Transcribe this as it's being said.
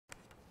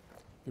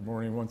Good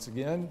morning once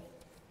again.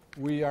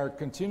 We are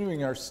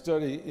continuing our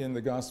study in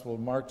the Gospel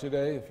of Mark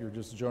today, if you're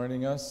just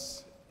joining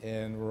us,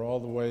 and we're all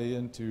the way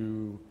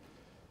into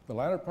the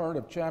latter part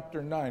of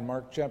chapter 9,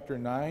 Mark chapter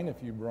 9. If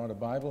you brought a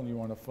Bible and you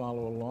want to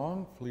follow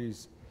along,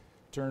 please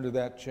turn to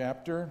that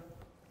chapter.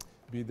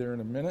 Be there in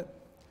a minute.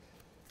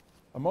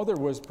 A mother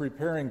was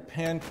preparing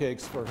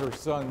pancakes for her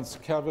sons,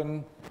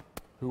 Kevin,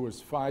 who was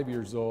 5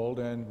 years old,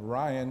 and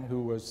Ryan,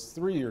 who was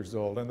 3 years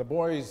old, and the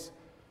boys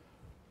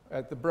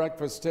at the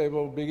breakfast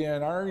table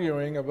began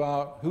arguing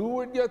about who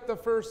would get the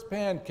first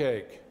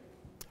pancake.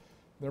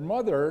 Their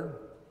mother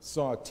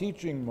saw a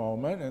teaching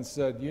moment and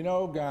said, "You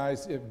know,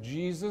 guys, if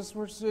Jesus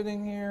were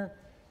sitting here,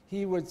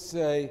 he would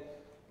say,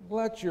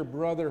 'Let your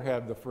brother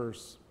have the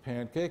first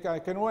pancake, I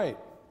can wait.'"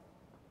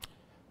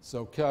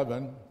 So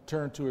Kevin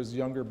turned to his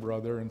younger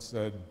brother and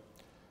said,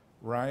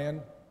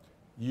 "Ryan,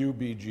 you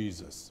be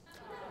Jesus."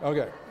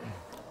 Okay.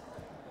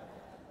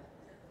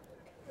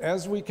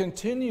 As we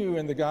continue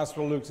in the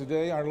Gospel of Luke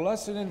today, our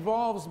lesson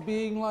involves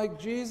being like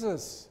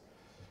Jesus.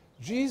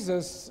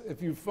 Jesus,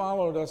 if you've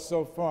followed us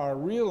so far,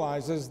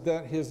 realizes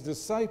that his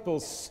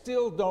disciples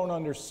still don't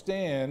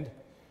understand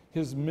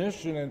his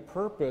mission and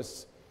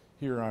purpose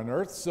here on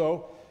earth.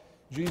 So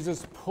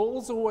Jesus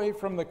pulls away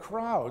from the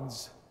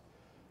crowds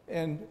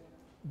and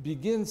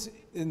begins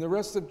in the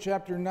rest of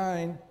chapter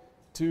 9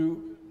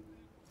 to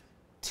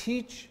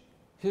teach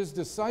his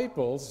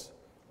disciples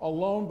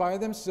alone by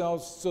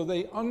themselves so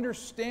they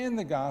understand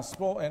the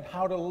gospel and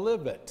how to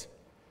live it.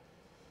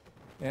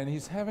 And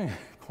he's having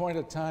quite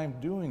a time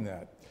doing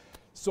that.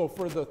 So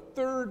for the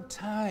third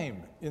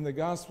time in the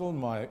Gospel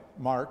of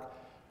Mark,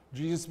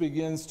 Jesus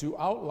begins to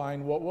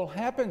outline what will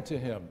happen to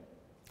him,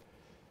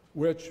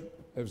 which,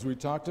 as we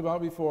talked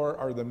about before,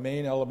 are the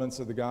main elements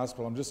of the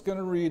gospel. I'm just going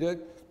to read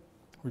it.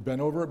 We've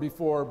been over it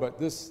before, but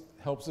this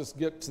helps us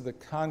get to the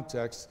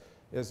context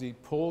as he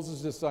pulls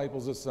his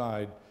disciples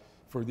aside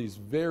for these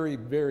very,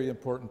 very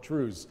important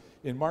truths.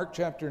 In Mark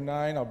chapter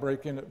 9, I'll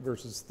break in at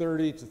verses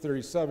 30 to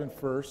 37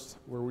 first,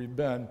 where we've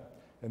been,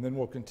 and then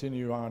we'll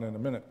continue on in a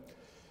minute.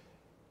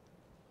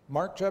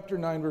 Mark chapter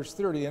 9, verse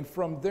 30, "And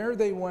from there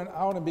they went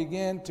out and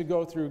began to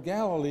go through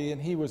Galilee, and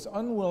he was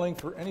unwilling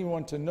for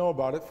anyone to know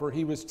about it, for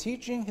he was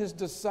teaching his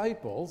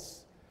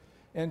disciples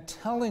and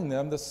telling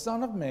them, 'The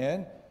Son of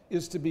Man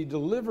is to be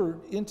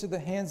delivered into the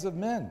hands of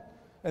men,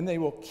 and they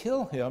will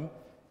kill him,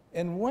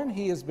 and when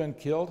he has been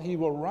killed, he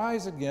will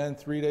rise again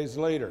 3 days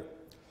later.'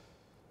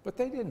 But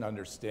they didn't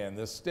understand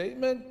this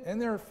statement, and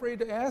they're afraid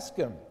to ask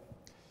him.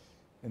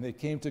 And they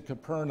came to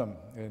Capernaum,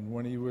 and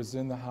when he was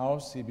in the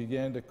house, he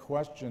began to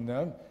question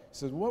them. He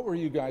said, 'What were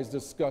you guys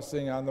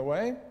discussing on the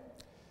way?'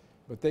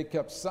 But they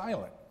kept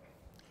silent.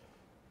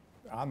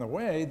 On the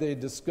way, they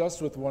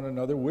discussed with one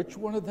another which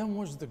one of them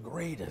was the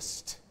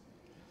greatest.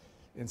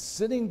 And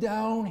sitting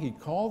down, he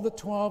called the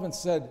 12 and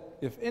said,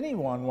 'If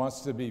anyone wants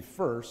to be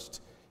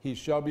first, he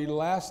shall be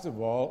last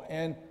of all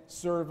and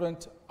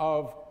servant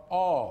of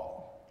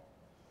all.'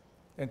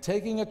 And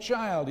taking a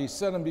child, he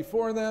set him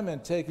before them,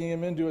 and taking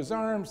him into his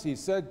arms, he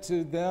said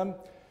to them,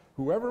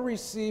 'Whoever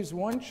receives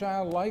one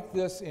child like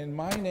this in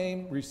my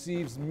name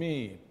receives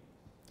me.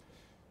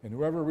 And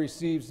whoever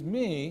receives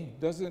me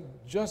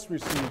doesn't just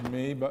receive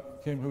me,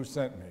 but him who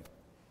sent me.'"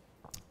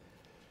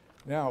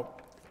 Now,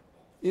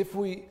 if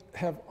we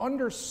have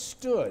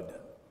understood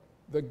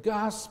the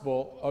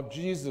gospel of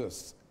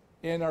Jesus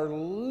and are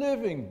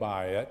living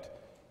by it,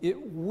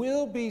 it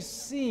will be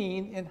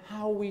seen in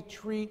how we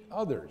treat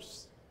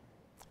others.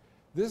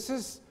 This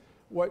is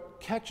what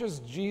catches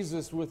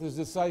Jesus with his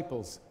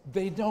disciples.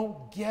 They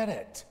don't get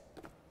it.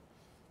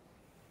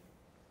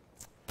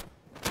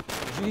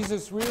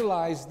 Jesus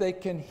realized they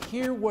can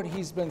hear what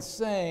he's been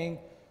saying.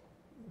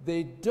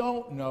 They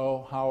don't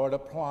know how it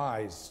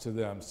applies to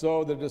them.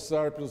 So the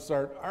disciples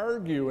start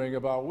arguing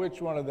about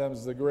which one of them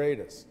is the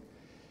greatest.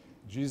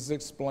 Jesus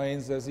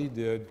explains, as he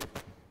did,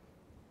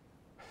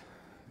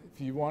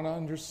 if you want to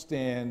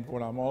understand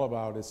what I'm all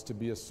about, it's to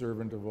be a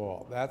servant of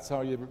all. That's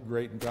how you're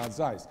great in God's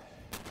eyes.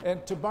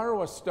 And to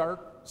borrow a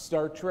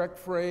Star Trek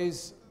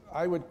phrase,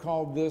 I would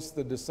call this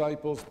the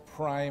disciples'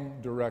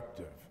 Prime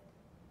Directive.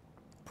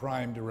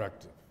 Prime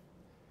Directive.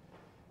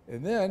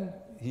 And then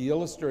he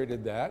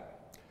illustrated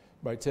that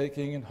by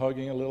taking and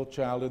hugging a little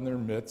child in their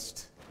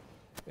midst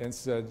and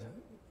said,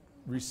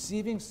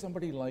 receiving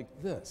somebody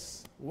like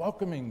this,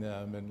 welcoming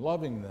them and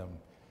loving them,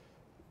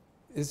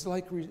 is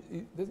like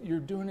you're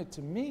doing it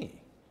to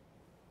me.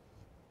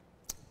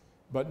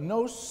 But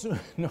no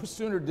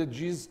sooner did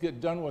Jesus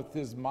get done with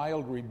his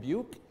mild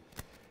rebuke,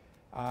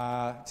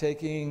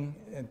 taking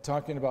and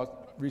talking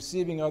about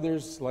receiving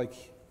others like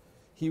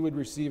he would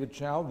receive a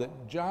child, that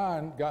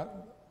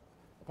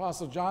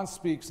Apostle John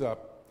speaks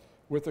up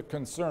with a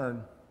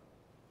concern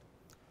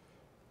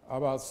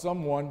about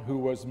someone who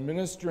was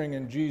ministering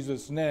in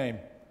Jesus' name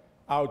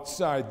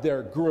outside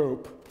their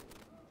group.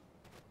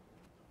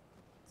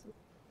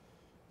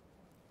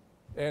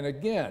 And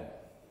again,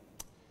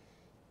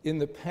 in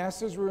the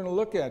passage we're going to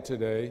look at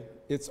today,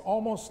 it's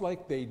almost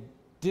like they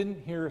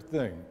didn't hear a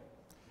thing.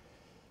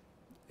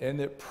 And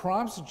it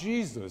prompts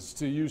Jesus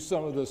to use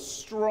some of the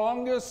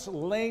strongest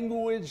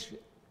language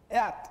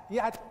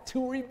yet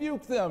to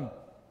rebuke them.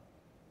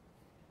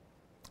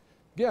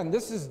 Again,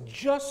 this is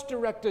just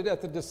directed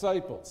at the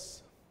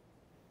disciples.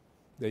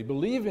 They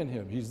believe in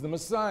him. He's the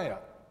Messiah.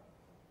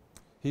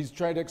 He's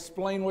trying to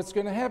explain what's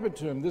going to happen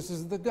to him. This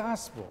is the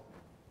gospel.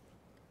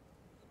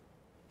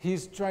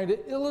 He's trying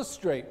to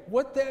illustrate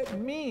what that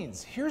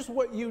means. Here's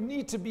what you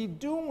need to be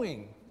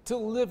doing to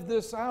live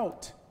this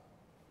out.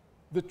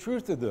 The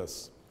truth of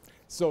this.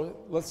 So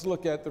let's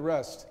look at the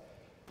rest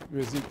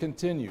as he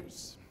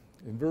continues.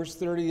 In verse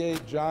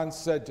 38, John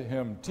said to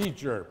him,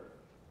 "Teacher,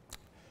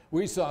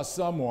 we saw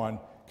someone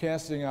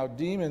casting out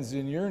demons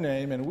in your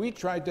name, and we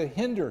tried to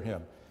hinder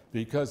him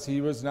because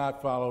he was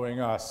not following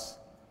us."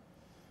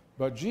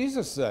 But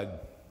Jesus said,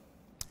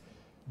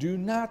 "Do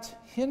not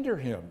hinder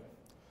him,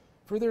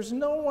 for there's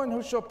no one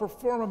who shall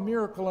perform a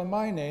miracle in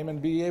my name and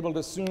be able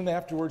to soon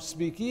afterwards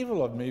speak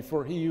evil of me,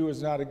 for he who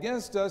is not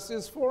against us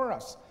is for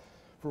us.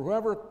 For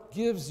whoever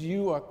gives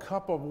you a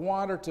cup of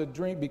water to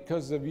drink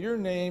because of your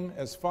name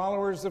as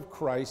followers of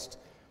Christ,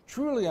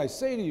 truly I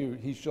say to you,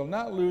 he shall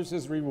not lose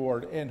his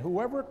reward. And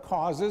whoever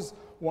causes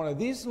one of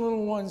these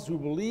little ones who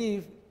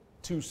believe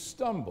to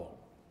stumble,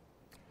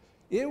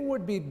 it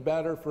would be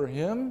better for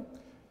him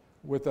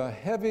with a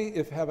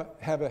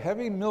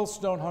heavy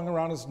millstone hung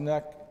around his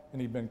neck and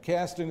he'd been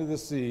cast into the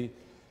sea.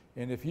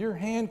 And if your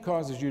hand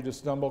causes you to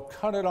stumble,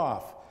 cut it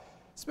off.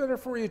 It's better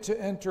for you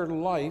to enter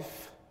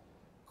life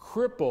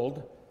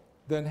crippled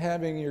than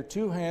having your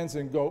two hands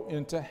and go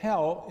into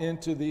hell,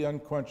 into the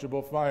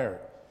unquenchable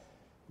fire,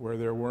 where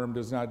their worm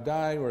does not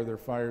die, where their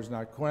fire is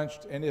not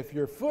quenched. And if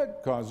your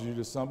foot causes you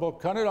to stumble,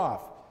 cut it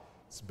off.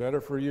 It's better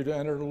for you to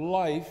enter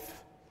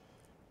life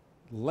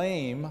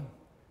lame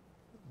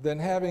than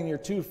having your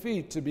 2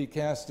 feet to be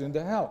cast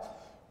into hell,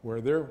 where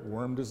their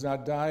worm does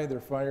not die,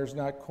 their fire is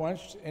not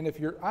quenched. And if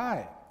your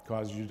eye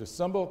causes you to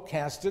stumble,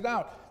 cast it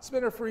out. It's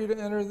better for you to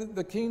enter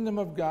the kingdom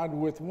of God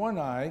with one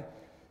eye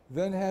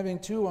than having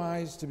 2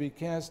 eyes to be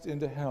cast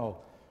into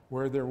hell,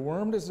 where their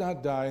worm does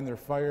not die and their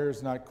fire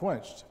is not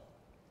quenched.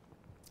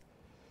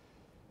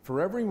 For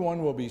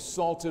everyone will be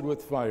salted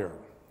with fire.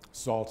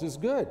 Salt is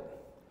good,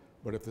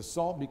 but if the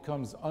salt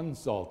becomes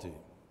unsalty,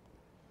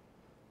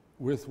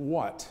 with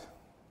what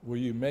will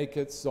you make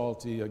it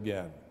salty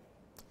again?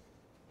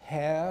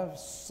 Have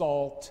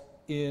salt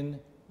in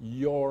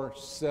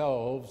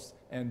yourselves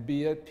and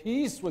be at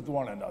peace with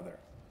one another.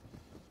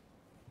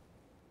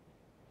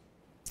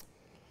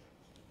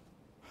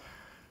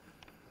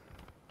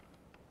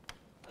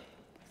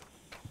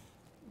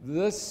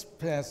 This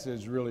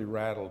passage really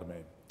rattled me.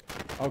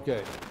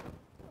 Okay,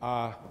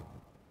 I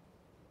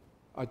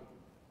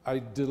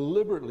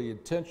deliberately,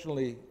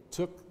 intentionally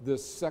took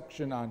this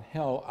section on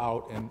hell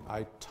out, and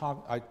I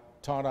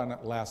taught on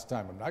it last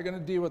time. I'm not going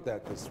to deal with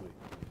that this week.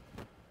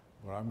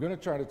 But I'm going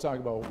to try to talk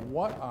about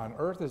what on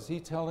earth is he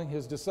telling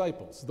his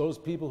disciples, those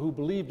people who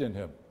believed in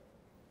him.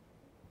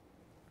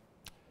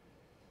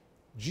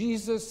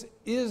 Jesus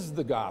is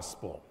the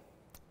gospel,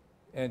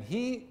 and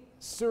he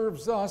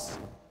serves us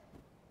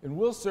and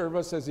will serve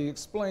us, as he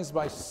explains,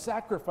 by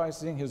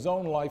sacrificing his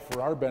own life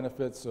for our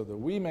benefit so that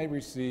we may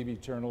receive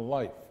eternal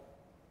life.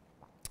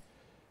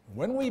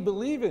 When we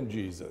believe in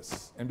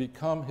Jesus and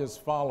become his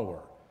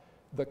follower,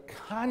 the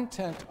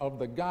content of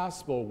the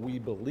gospel we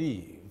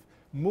believe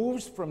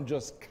moves from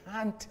just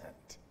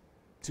content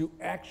to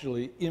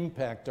actually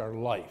impact our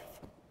life.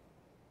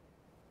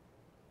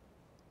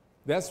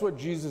 That's what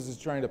Jesus is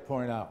trying to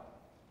point out.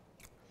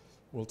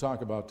 We'll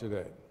talk about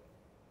today.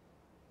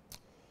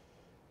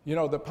 You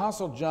know, the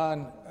Apostle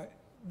John,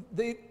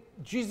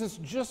 Jesus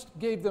just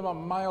gave them a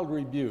mild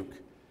rebuke.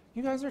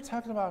 You guys are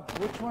talking about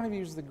which one of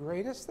you is the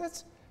greatest?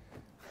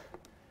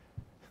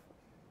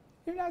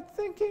 You're not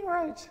thinking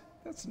right.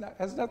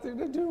 Has nothing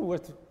to do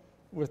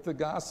with the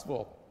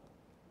gospel.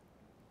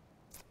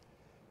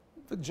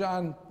 But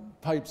John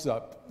pipes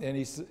up and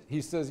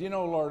he says, you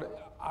know, Lord,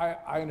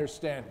 I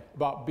understand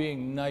about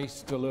being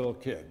nice to little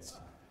kids.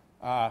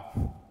 But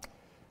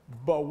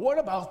what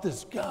about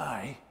this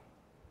guy?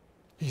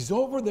 He's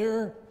over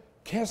there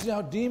casting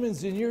out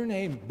demons in your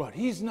name, but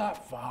he's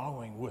not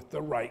following with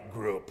the right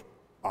group,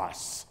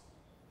 us.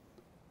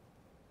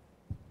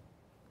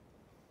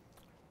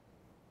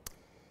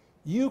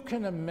 You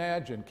can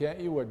imagine, can't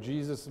you, what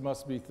Jesus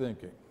must be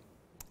thinking?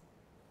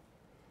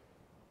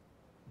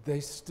 They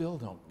still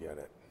don't get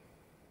it.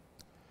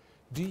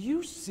 Do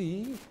you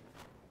see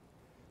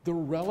the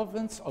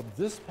relevance of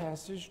this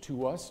passage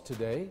to us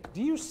today?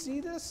 Do you see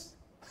this?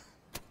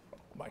 Oh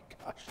my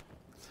gosh.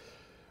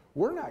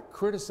 We're not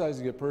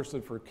criticizing a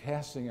person for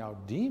casting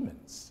out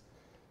demons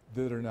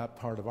that are not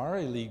part of our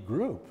elite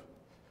group.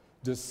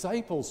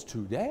 Disciples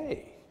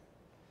today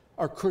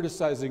are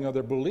criticizing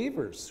other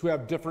believers who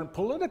have different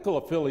political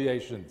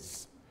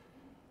affiliations,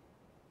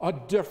 a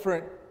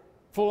different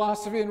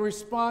philosophy in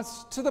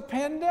response to the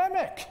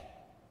pandemic.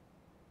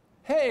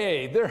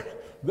 Hey,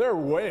 they're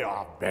way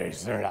off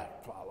base. They're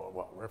not following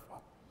what we're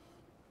following.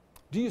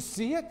 Do you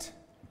see it?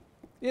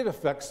 It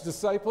affects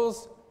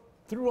disciples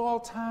through all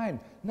time.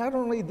 not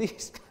only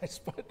these guys,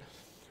 but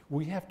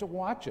we have to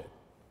watch it.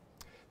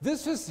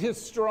 This is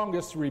his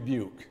strongest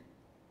rebuke.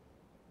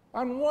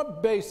 On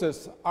what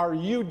basis are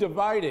you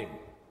dividing?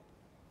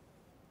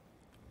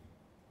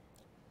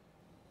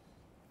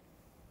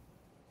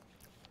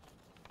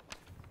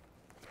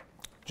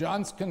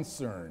 John's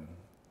concern,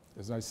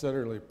 as I said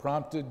earlier,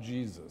 prompted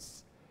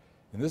Jesus,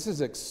 and this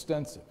is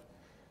extensive,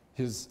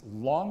 his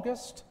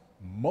longest,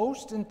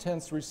 most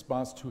intense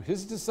response to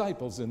his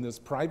disciples in this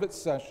private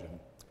session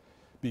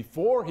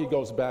before he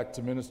goes back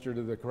to minister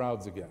to the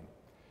crowds again.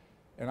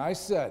 And I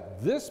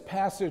said, this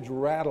passage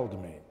rattled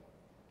me,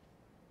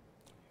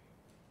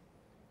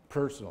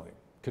 personally,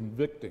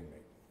 convicting me.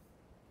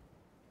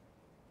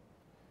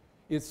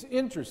 It's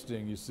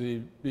interesting, you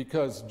see,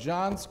 because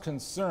John's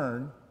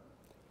concern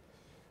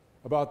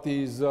about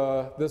this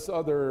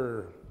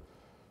other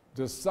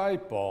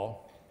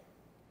disciple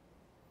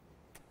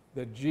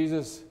that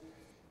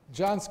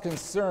John's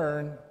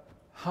concern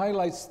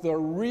highlights the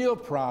real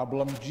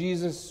problem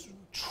Jesus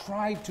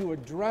tried to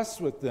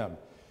address with them.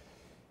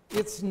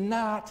 It's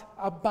not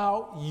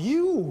about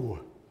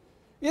you.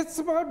 It's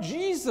about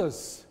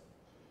Jesus.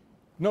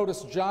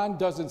 Notice John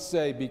doesn't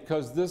say,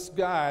 because this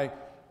guy,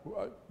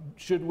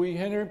 should we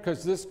hinder him?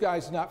 Because this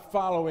guy's not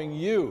following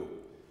you.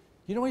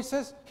 You know what he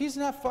says? He's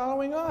not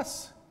following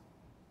us.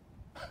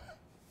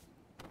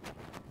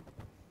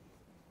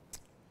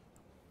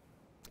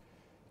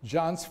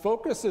 John's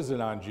focus isn't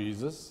on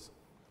Jesus.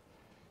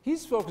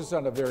 He's focused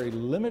on a very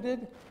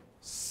limited,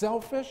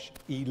 selfish,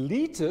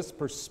 elitist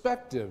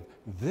perspective,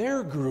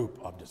 their group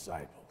of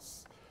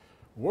disciples.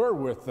 We're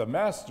with the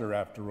Master,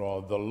 after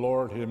all, the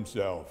Lord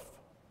himself.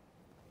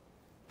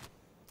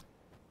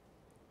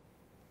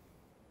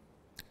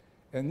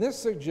 And this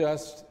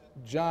suggests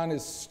John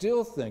is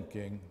still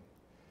thinking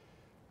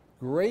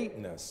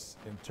greatness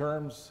in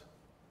terms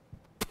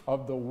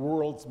of the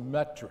world's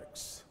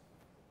metrics.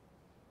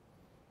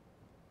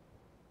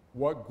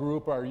 What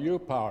group are you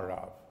part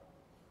of?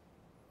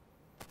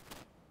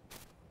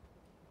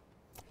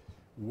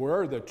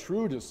 We're the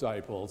true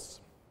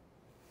disciples,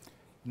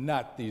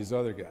 not these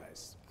other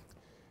guys.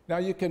 Now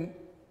you can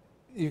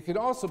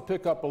also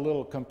pick up a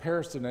little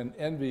comparison and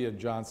envy of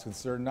John's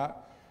concern.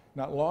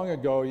 Not long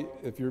ago,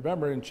 if you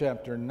remember in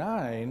chapter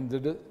 9,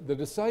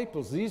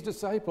 these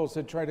disciples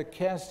had tried to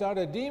cast out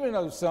a demon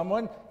out of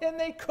someone, and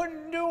they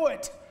couldn't do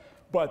it.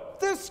 But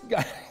this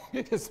guy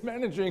is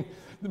managing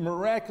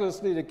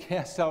miraculously to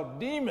cast out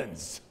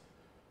demons.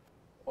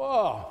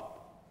 Oh.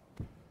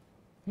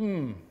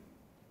 Some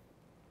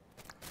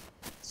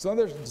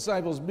other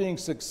disciples being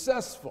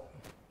successful.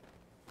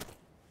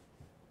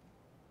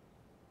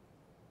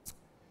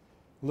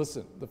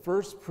 Listen, the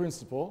first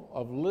principle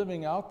of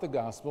living out the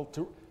gospel,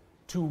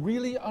 to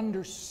really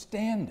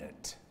understand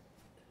it,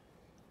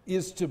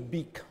 is to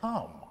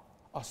become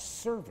a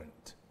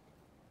servant.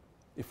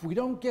 If we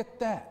don't get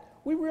that,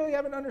 we really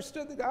haven't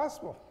understood the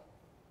gospel.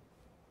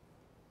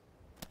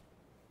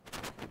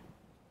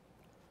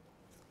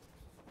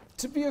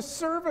 To be a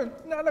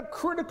servant, not a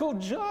critical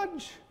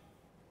judge.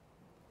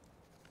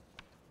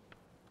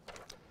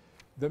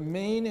 The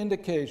main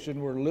indication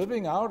we're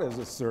living out as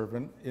a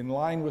servant in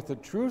line with the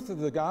truth of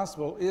the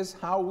gospel is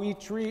how we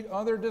treat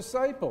other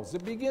disciples.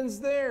 It begins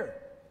there.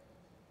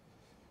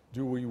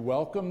 Do we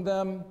welcome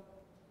them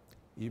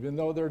even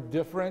though they're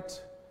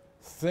different,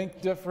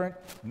 think different,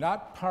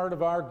 not part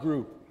of our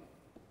group?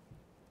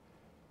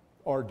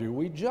 Or do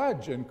we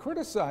judge and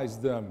criticize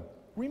them,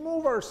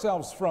 remove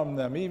ourselves from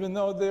them even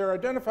though they're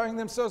identifying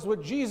themselves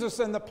with Jesus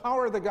and the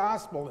power of the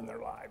gospel in their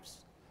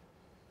lives?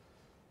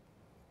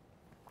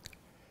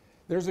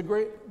 There's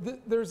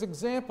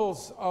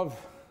examples of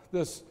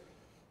this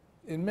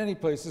in many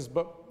places,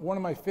 but one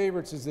of my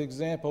favorites is the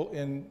example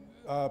in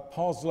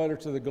Paul's letter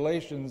to the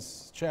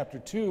Galatians, chapter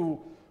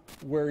 2,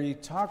 where he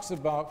talks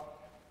about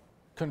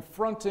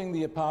confronting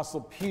the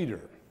Apostle Peter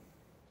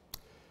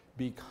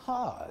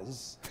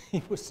because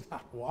he was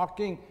not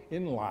walking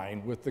in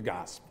line with the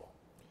gospel.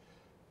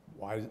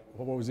 Why?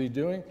 What was he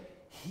doing?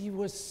 He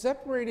was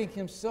separating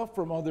himself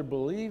from other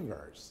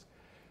believers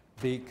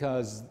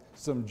because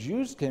some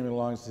Jews came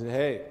along and said,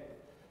 hey,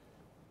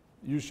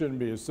 you shouldn't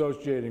be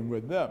associating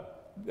with them.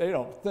 They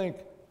don't think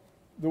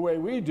the way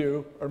we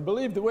do or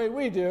believe the way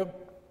we do.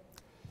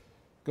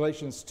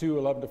 Galatians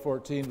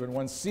 2:11-14, but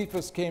when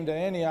Cephas came to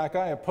Antioch,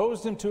 I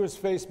opposed him to his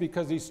face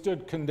because he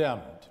stood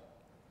condemned.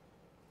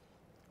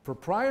 For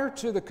prior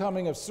to the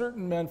coming of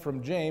certain men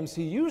from James,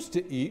 he used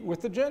to eat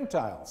with the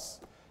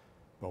Gentiles.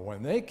 But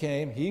when they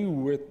came, he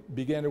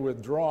began to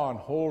withdraw and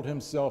hold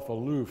himself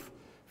aloof,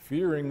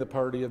 fearing the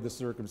party of the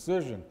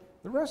circumcision.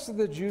 The rest of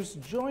the Jews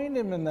joined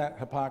him in that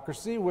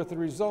hypocrisy, with the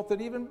result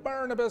that even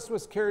Barnabas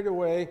was carried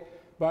away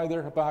by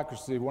their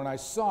hypocrisy. When I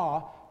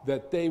saw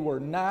that they were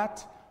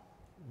not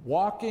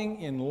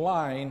walking in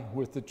line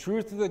with the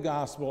truth of the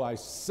gospel, I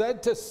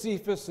said to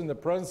Cephas in the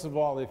presence of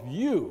all, if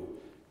you,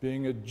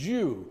 being a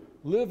Jew,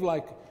 live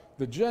like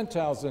the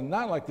Gentiles and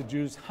not like the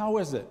Jews, how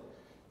is it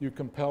you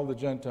compel the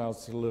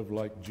Gentiles to live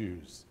like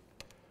Jews?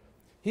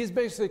 He's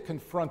basically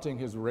confronting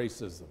his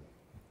racism.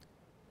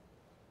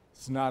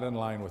 It's not in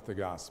line with the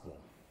gospel.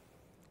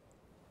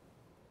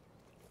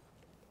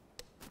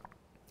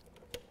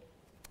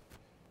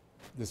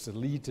 This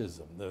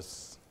elitism,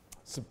 this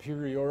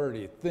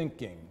superiority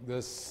thinking,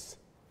 this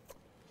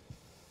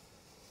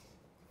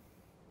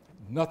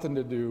nothing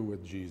to do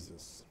with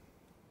Jesus.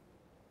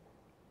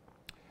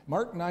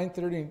 Mark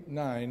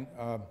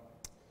 9:39,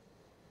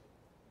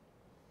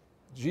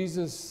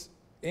 Jesus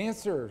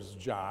answers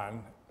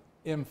John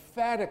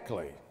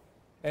emphatically,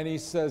 and he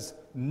says,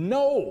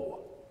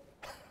 no.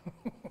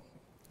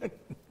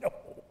 No.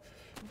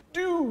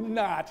 Do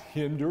not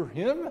hinder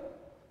him.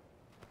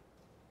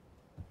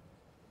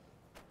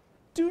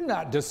 Do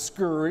not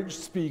discourage,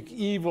 speak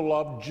evil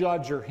of,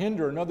 judge, or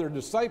hinder another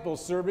disciple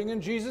serving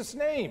in Jesus'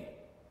 name.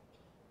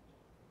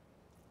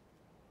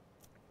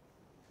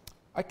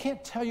 I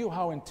can't tell you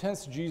how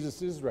intense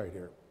Jesus is right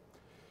here.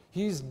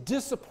 He's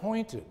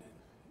disappointed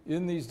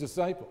in these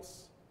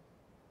disciples.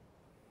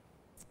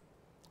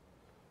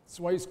 That's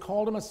why he's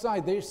called them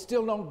aside. They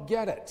still don't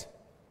get it.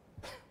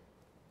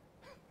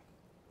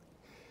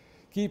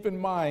 Keep in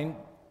mind,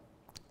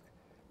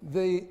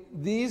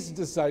 these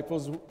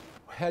disciples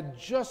had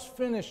just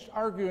finished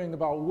arguing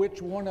about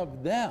which one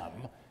of them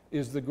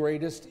is the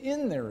greatest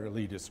in their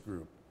elitist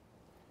group.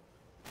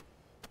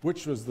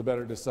 Which was the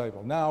better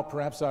disciple? Now,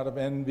 perhaps out of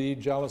envy,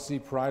 jealousy,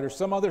 pride, or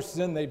some other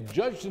sin, they've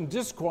judged and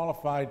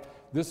disqualified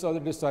this other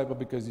disciple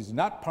because he's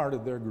not part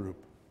of their group.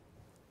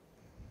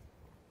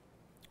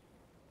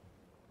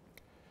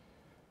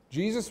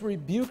 Jesus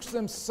rebukes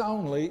them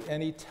soundly,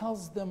 and he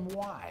tells them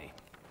why.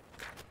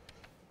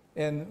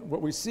 And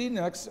what we see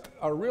next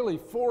are really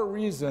 4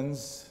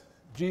 reasons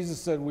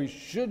Jesus said we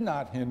should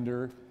not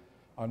hinder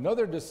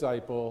another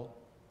disciple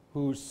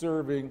who's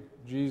serving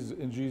Jesus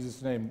in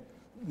Jesus' name.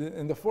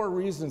 And the 4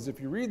 reasons, if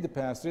you read the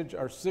passage,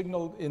 are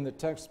signaled in the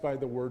text by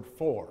the word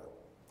for.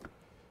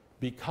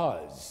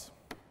 Because.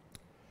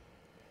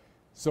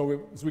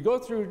 So as we go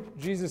through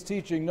Jesus'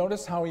 teaching,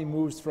 notice how he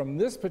moves from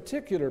this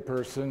particular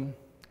person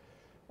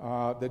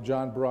that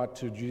John brought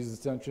to Jesus'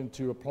 attention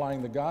to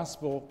applying the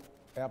gospel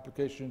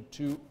application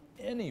to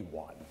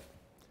anyone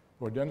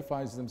who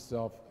identifies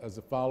themselves as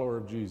a follower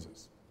of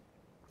Jesus.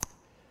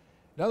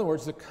 In other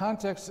words, the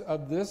context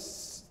of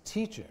this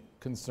teaching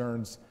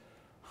concerns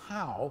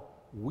how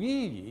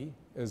we,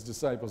 as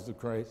disciples of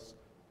Christ,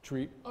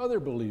 treat other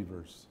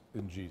believers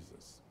in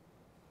Jesus.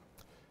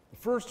 The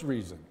first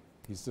reason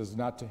he says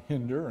not to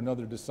hinder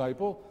another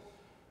disciple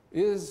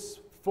is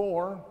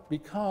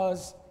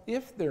because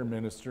if they're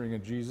ministering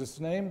in Jesus'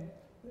 name,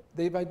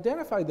 they've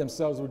identified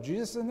themselves with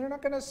Jesus and they're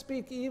not going to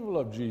speak evil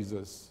of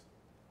Jesus.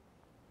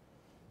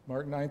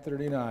 Mark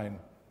 9:39,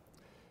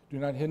 do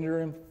not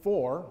hinder him,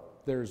 for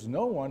there's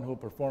no one who will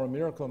perform a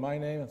miracle in my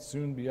name and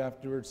soon be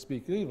afterwards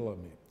speak evil of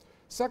me.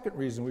 Second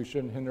reason we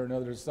shouldn't hinder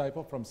another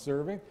disciple from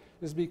serving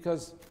is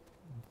because,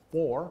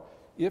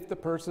 if the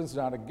person's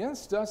not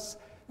against us,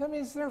 that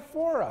means they're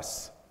for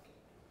us.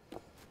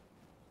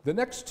 The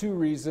next 2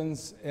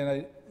 reasons, and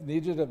I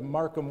need you to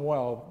mark them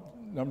well,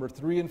 number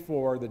 3 and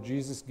 4 that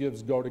Jesus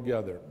gives go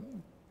together.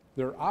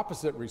 They're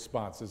opposite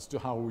responses to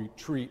how we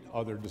treat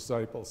other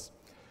disciples.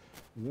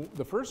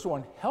 The first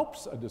one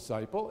helps a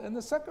disciple, and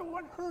the second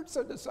one hurts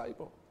a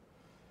disciple.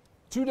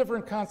 2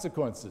 different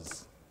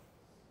consequences.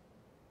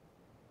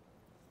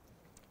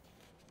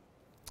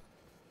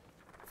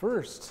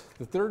 First,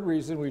 the third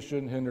reason we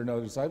shouldn't hinder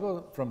another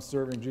disciple from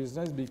serving Jesus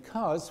is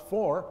because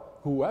for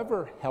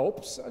whoever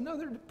helps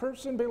another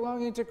person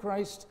belonging to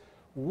Christ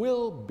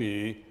will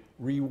be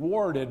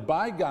rewarded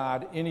by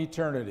God in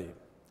eternity.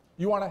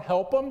 You want to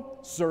help them,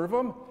 serve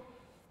them?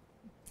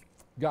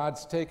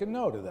 God's taken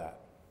note of that.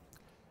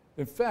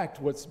 In fact,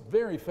 what's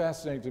very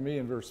fascinating to me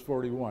in verse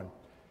 41,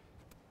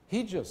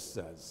 he just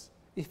says,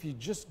 if you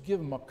just give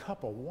them a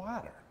cup of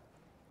water,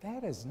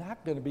 that is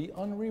not going to be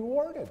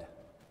unrewarded.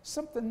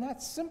 Something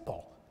that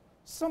simple,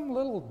 some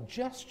little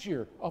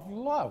gesture of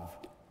love.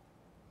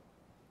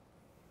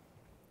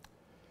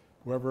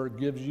 Whoever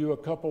gives you a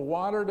cup of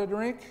water to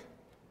drink,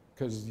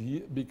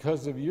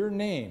 because of your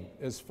name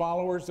as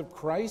followers of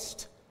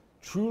Christ,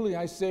 truly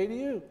I say to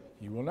you,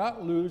 you will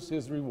not lose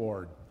his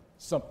reward.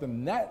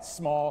 Something that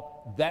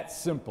small, that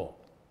simple.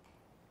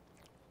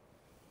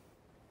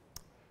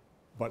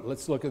 But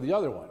let's look at the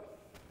other one.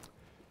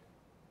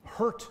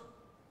 Hurt.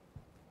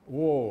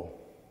 Whoa.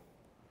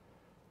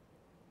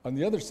 On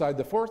the other side,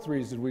 the fourth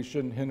reason we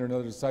shouldn't hinder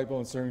another disciple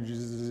in serving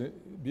Jesus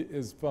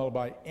is followed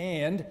by,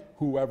 and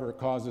whoever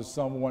causes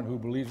someone who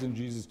believes in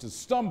Jesus to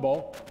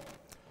stumble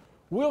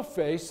will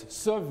face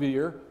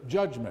severe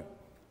judgment,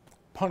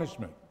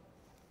 punishment.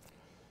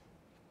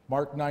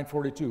 Mark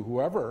 9:42,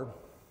 whoever,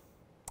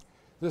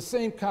 the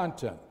same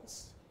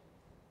context.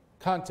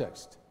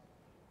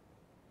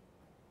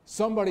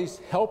 Somebody's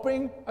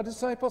helping a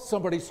disciple,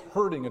 somebody's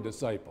hurting a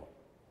disciple.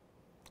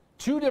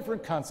 2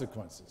 different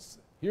consequences.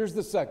 Here's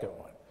the second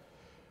one.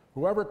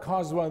 Whoever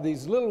causes one of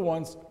these little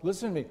ones,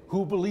 listen to me,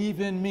 who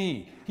believe in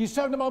me. He's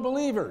talking about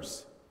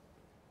believers.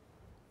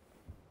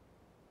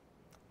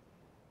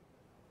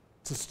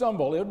 To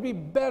stumble, it would be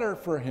better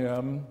for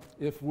him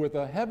if with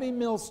a heavy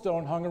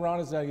millstone hung around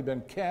his neck he'd been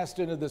cast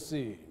into the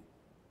sea.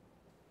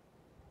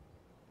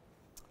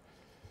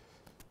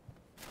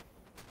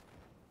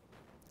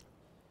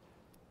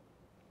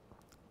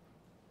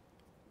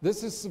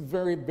 This is some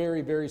very,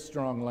 very, very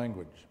strong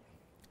language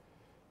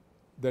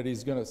that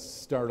he's going to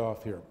start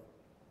off here.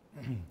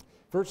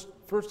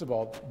 First of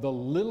all, the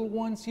little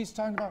ones he's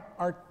talking about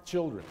are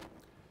children,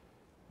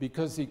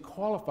 because he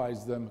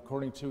qualifies them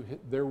according to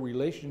their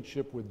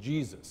relationship with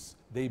Jesus.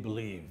 They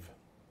believe.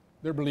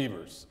 They're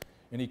believers.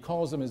 And he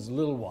calls them his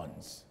little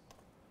ones.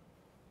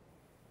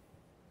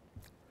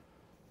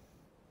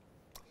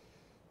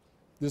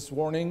 This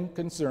warning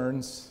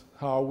concerns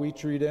how we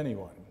treat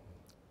anyone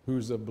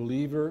who's a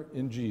believer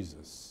in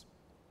Jesus,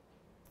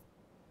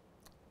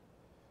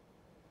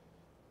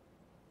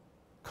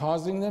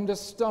 causing them to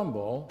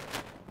stumble.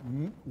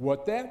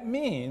 What that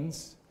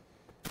means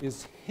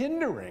is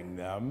hindering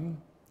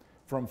them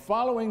from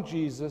following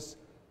Jesus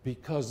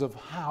because of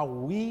how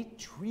we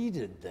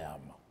treated them.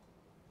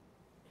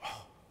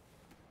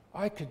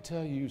 I could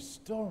tell you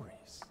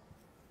stories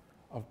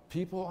of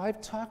people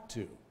I've talked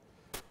to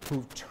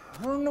who've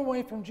turned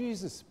away from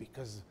Jesus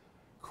because of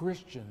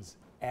Christians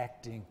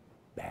acting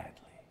badly.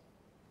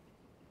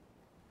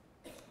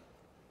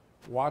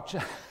 Watch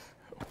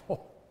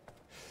out.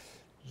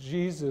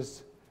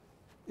 Jesus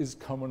is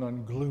coming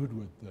unglued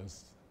with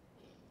this.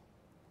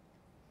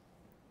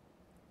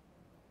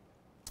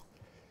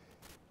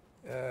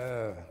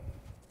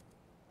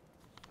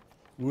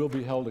 We'll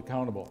be held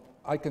accountable.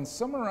 I can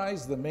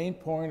summarize the main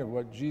point of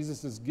what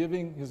Jesus is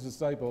giving his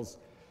disciples.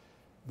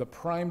 The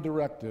prime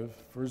directive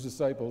for his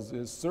disciples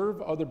is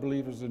serve other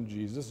believers in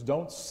Jesus.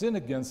 Don't sin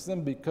against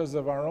them because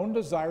of our own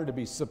desire to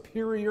be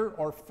superior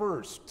or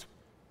first.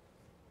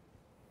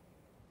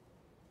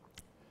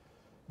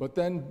 But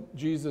then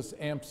Jesus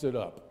amps it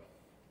up.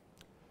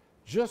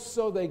 Just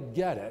so they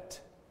get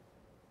it,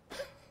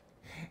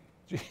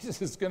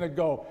 Jesus is going to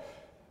go,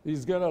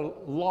 he's going to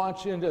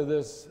launch into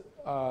this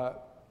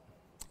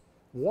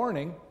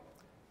warning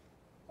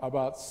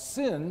about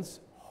sin's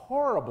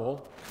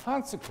horrible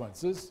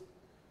consequences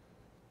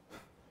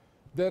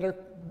that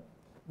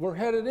we're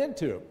headed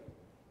into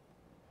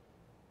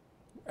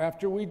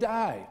after we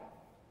die.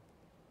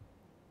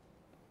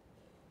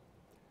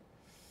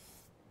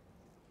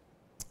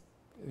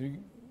 He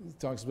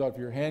talks about if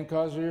your hand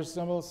causes you to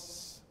stumble,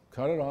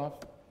 cut it off.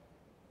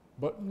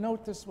 But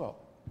note this well.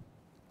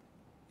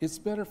 It's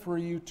better for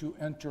you to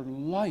enter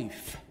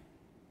life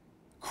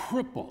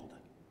crippled.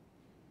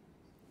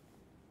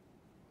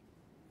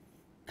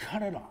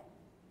 Cut it off.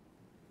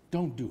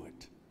 Don't do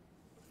it.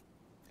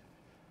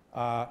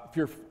 If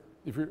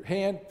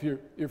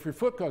your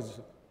foot causes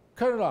you,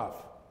 cut it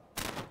off.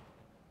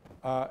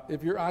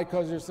 If your eye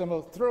causes you to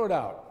stumble, throw it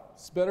out.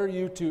 It's better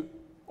you to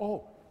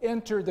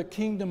enter the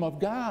kingdom of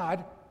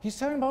God. He's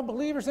talking about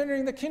believers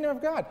entering the kingdom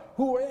of God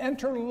who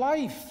enter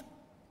life.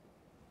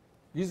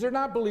 These are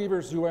not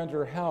believers who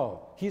enter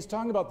hell. He's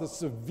talking about the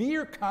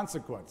severe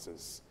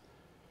consequences,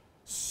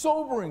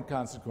 sobering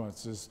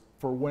consequences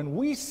for when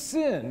we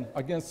sin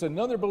against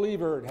another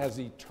believer. It has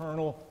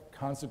eternal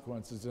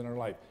consequences in our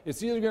life.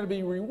 It's either going to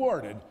be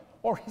rewarded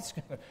or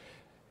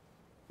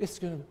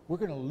we're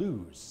going to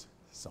lose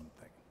something.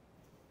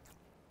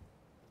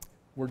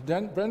 We're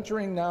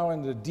venturing now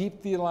into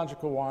deep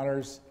theological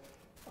waters,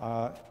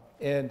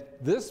 and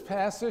this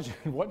passage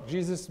and what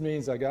Jesus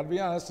means, I got to be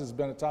honest, has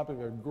been a topic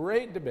of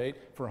great debate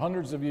for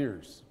hundreds of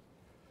years.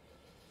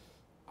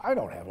 I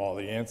don't have all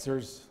the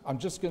answers. I'm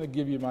just going to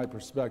give you my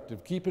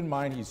perspective. Keep in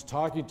mind, he's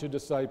talking to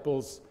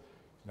disciples,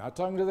 not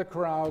talking to the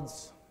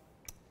crowds,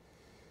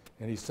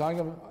 and he's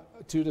talking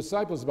to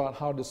disciples about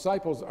how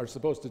disciples are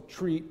supposed to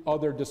treat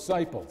other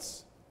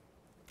disciples.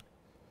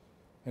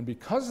 And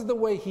because of the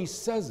way he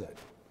says it,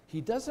 he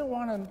doesn't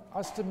want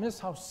us to miss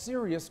how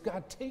serious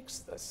God takes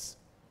this.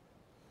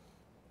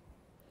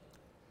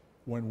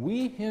 When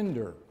we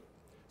hinder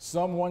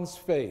someone's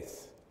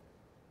faith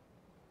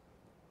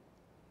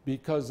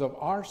because of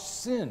our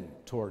sin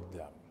toward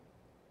them,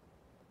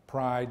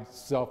 pride,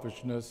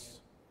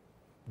 selfishness,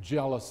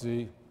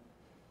 jealousy,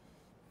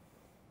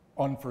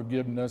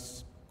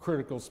 unforgiveness,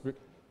 critical spirit,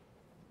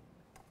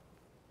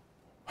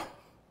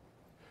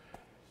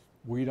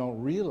 we don't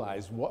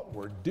realize what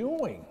we're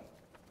doing.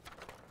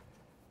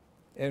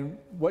 And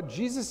what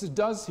Jesus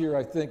does here,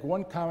 I think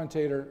one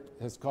commentator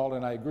has called,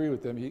 and I agree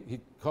with him, he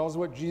calls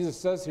what Jesus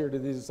says here to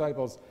these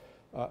disciples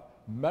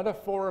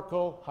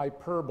metaphorical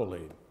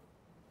hyperbole. You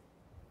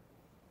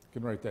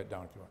can write that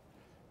down if you want.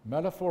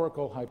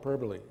 Metaphorical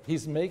hyperbole.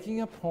 He's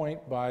making a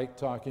point by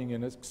talking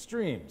in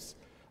extremes.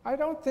 I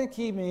don't think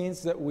he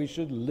means that we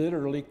should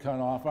literally cut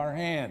off our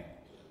hand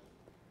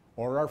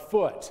or our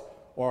foot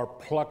or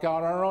pluck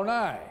out our own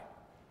eye.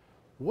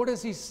 What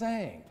is he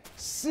saying?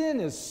 Sin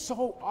is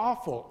so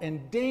awful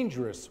and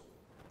dangerous,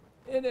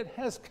 and it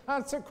has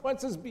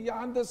consequences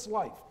beyond this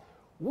life.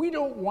 We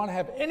don't want to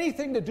have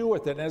anything to do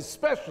with it, and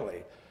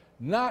especially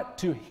not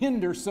to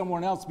hinder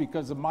someone else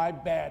because of my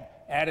bad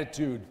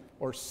attitude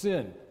or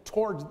sin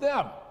towards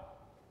them.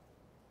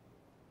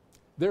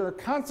 There are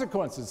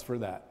consequences for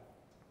that.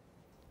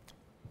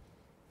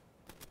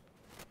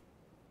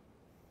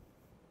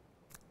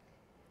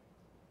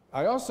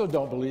 I also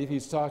don't believe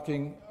he's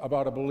talking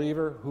about a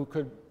believer who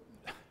could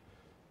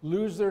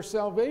lose their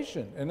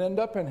salvation and end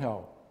up in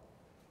hell.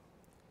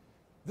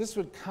 This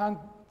would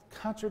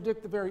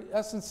contradict the very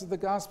essence of the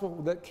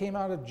gospel that came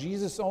out of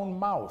Jesus' own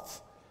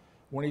mouth.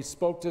 When he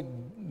spoke to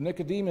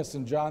Nicodemus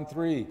in John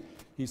 3,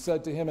 he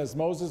said to him, as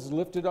Moses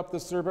lifted up the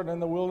serpent in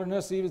the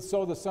wilderness, even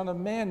so the Son of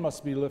Man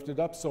must be lifted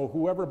up, so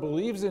whoever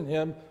believes in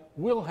him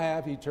will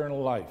have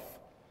eternal life.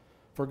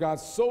 For God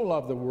so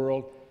loved the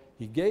world,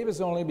 he gave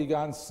his only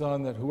begotten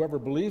Son, that whoever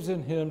believes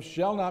in him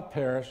shall not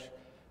perish,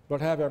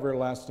 but have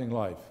everlasting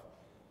life.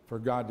 For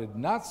God did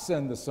not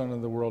send the Son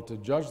of the world to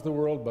judge the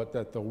world, but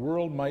that the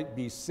world might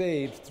be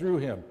saved through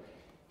him.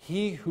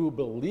 He who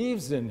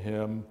believes in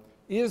him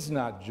is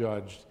not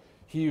judged.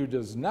 He who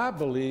does not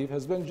believe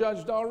has been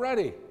judged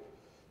already,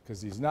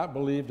 because he's not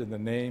believed in the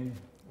name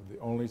of the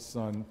only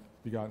Son,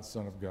 begotten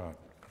Son of God.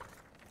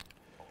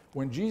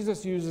 When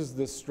Jesus uses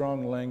this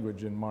strong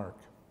language in Mark,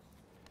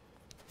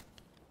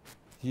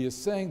 he is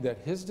saying that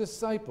his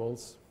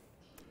disciples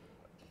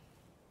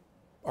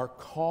are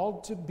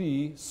called to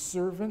be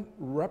servant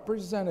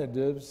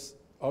representatives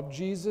of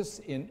Jesus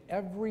in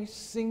every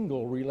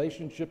single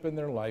relationship in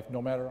their life,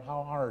 no matter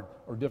how hard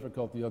or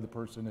difficult the other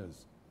person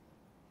is.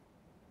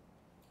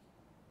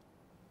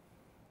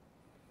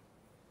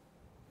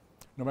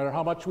 No matter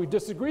how much we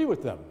disagree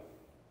with them.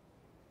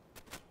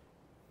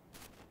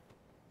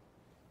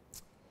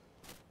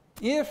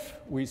 If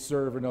we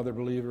serve another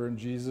believer in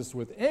Jesus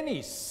with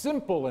any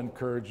simple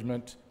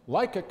encouragement,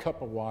 like a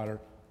cup of water,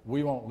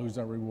 we won't lose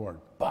our reward.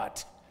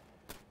 But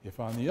if,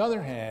 on the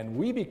other hand,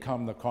 we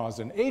become the cause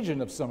and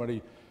agent of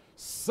somebody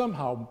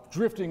somehow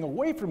drifting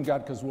away from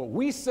God because what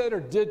we said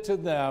or did to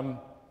them,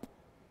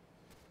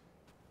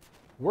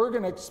 we're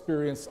going to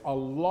experience a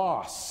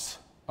loss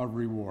of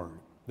reward.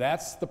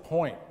 That's the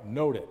point.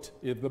 Note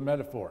it, the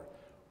metaphor.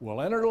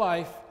 We'll enter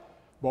life,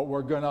 but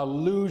we're going to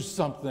lose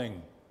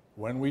something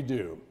when we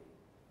do.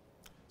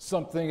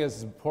 Something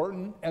as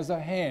important as a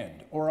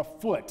hand or a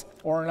foot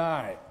or an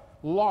eye.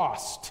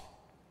 Lost.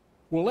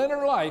 We'll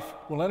enter life,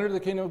 we'll enter the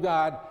kingdom of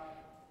God,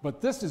 but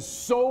this is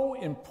so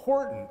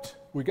important.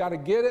 We got to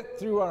get it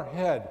through our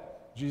head.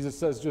 Jesus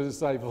says to his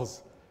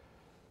disciples,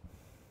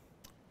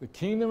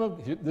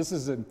 this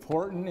is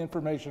important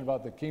information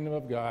about the kingdom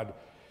of God.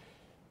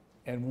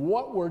 And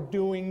what we're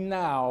doing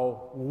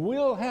now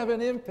will have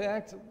an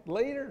impact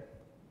later.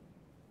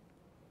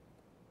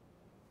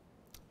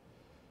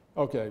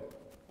 Okay.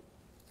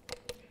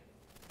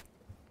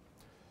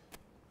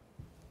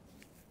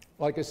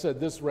 Like I said,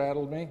 this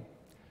rattled me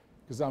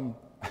because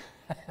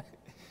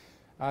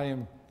I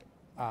am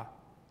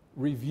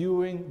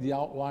reviewing the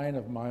outline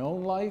of my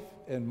own life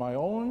and my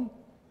own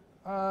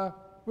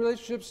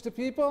relationships to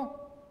people.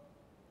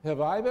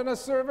 Have I been a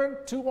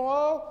servant to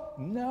all?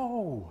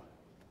 No.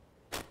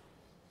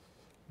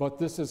 But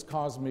this has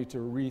caused me to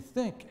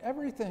rethink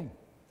everything.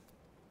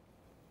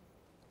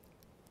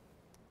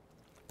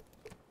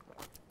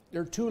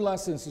 There are two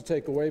lessons to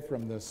take away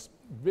from this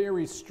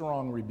very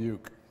strong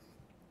rebuke.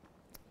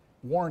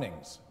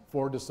 Warnings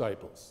for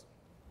disciples.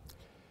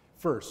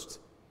 First,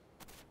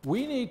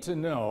 we need to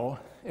know,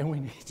 and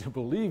we need to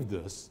believe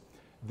this,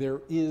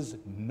 there is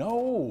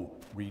no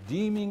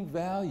redeeming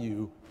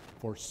value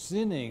for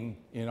sinning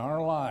in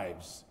our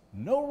lives.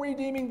 No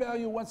redeeming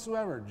value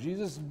whatsoever.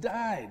 Jesus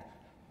died.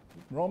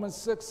 Romans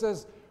 6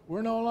 says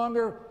we're no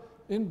longer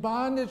in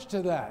bondage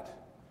to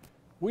that.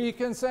 We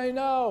can say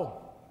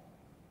no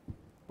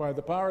by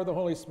the power of the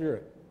Holy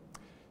Spirit.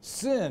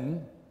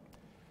 Sin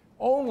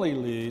only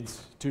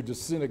leads to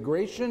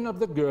disintegration of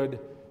the good,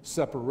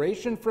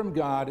 separation from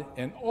God,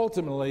 and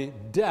ultimately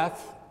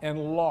death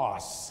and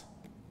loss.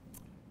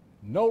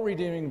 No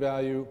redeeming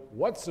value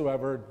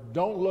whatsoever.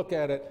 Don't look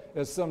at it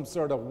as some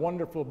sort of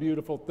wonderful,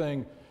 beautiful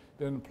thing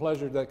and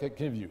pleasure that could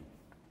give you.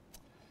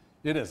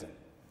 It isn't.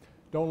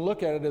 Don't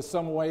look at it as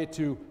some way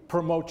to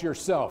promote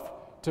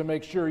yourself, to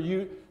make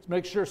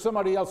sure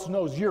somebody else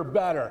knows you're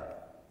better.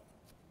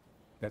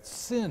 That's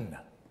sin.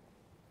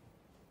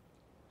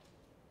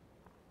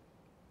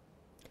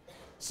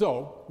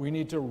 So, we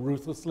need to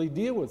ruthlessly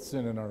deal with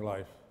sin in our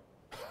life.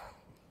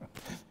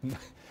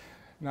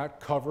 Not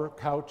cover,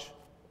 couch,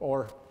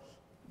 or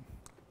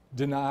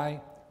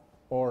deny,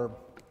 or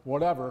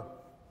whatever.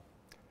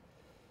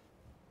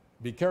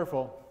 Be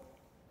careful.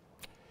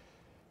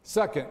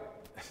 Second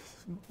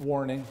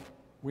warning,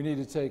 we need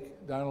to take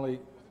not only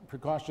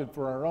precaution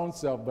for our own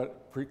self,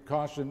 but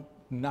precaution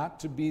not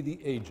to be the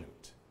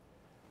agent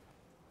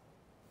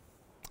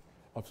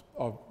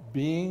of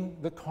being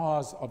the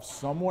cause of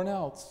someone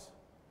else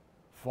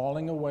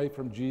falling away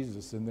from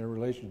Jesus in their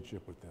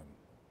relationship with them.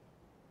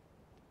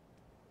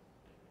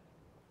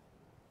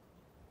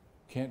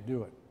 Can't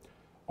do it.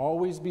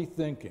 Always be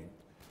thinking,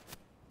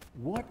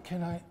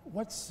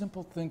 what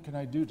simple thing can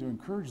I do to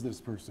encourage this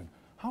person?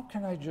 How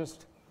can I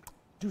just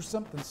do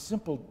something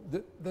simple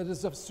that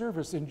is of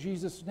service in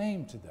Jesus'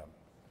 name to them?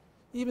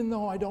 Even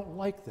though I don't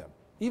like them,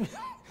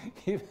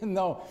 even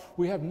though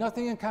we have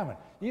nothing in common,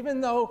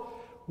 even though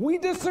we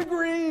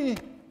disagree.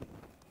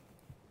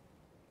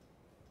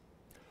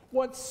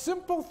 What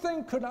simple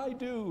thing could I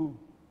do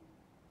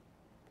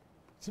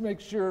to make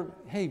sure,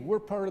 hey, we're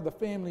part of the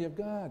family of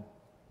God?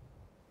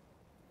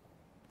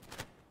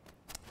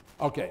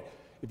 Okay,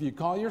 If you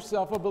call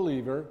yourself a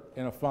believer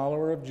and a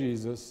follower of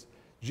Jesus,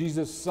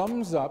 Jesus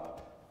sums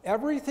up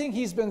everything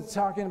he's been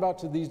talking about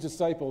to these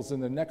disciples in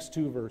the next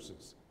 2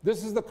 verses.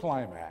 This is the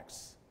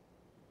climax.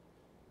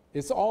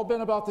 It's all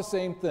been about the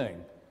same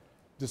thing.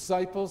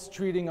 Disciples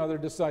treating other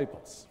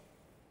disciples.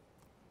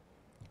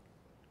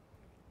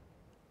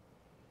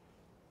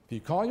 If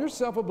you call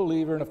yourself a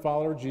believer and a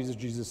follower of Jesus,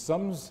 Jesus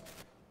sums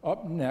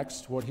up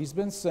next what he's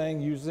been saying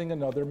using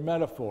another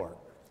metaphor.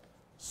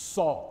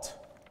 Salt.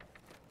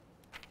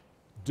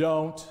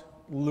 Don't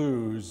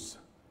lose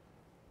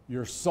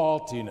your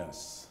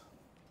saltiness.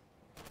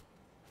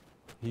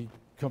 He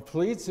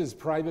completes his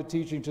private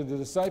teaching to the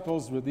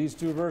disciples with these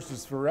 2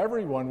 verses. For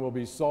everyone will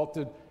be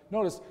salted.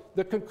 Notice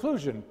the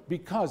conclusion,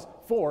 because,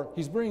 for,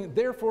 he's bringing,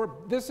 therefore,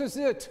 this is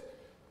it.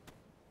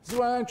 This is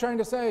what I'm trying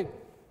to say.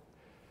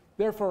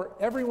 Therefore,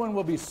 everyone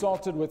will be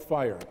salted with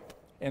fire.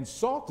 And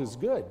salt is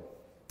good.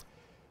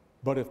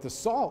 But if the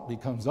salt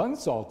becomes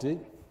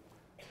unsalted,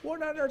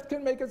 what on earth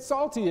can make it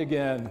salty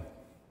again?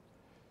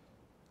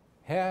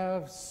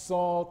 Have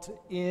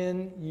salt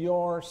in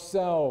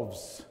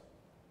yourselves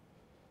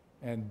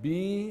and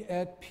be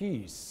at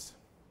peace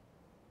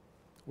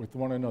with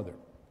one another.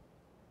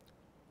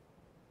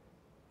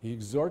 He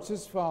exhorts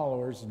his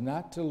followers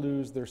not to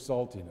lose their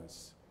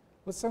saltiness.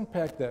 Let's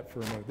unpack that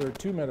for a minute. There are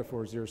 2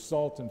 metaphors here,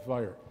 salt and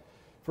fire.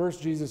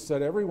 First, Jesus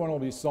said everyone will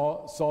be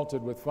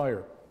salted with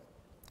fire.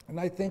 And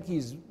I think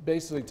he's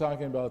basically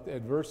talking about the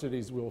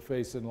adversities we'll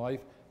face in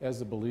life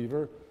as a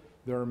believer.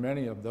 There are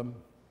many of them.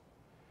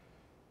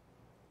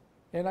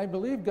 And I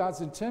believe God's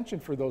intention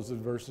for those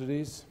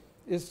adversities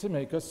is to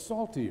make us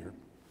saltier.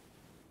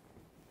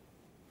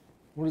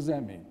 What does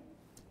that mean?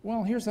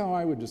 Well, here's how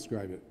I would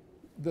describe it.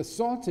 The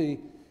salty,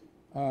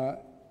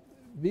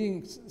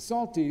 being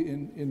salty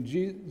in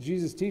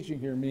Jesus' teaching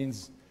here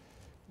means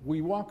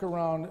we walk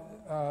around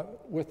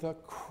with a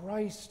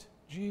Christ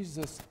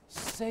Jesus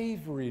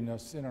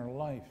savoriness in our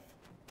life.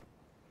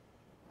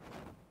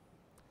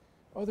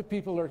 Other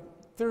people are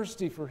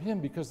thirsty for him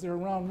because they're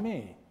around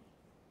me.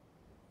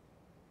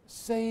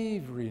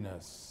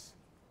 Savoriness.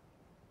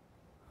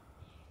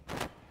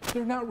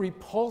 They're not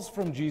repulsed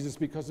from Jesus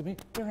because of me.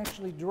 They're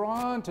actually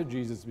drawn to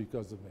Jesus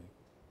because of me.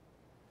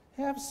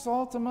 Have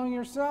salt among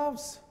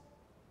yourselves.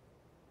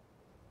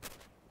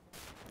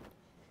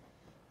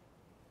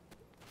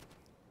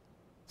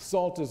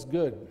 Salt is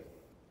good.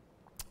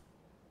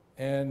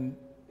 And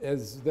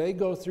as they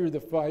go through the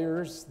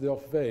fires they'll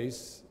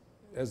face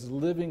as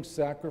living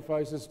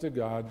sacrifices to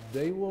God,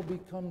 they will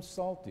become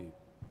salty.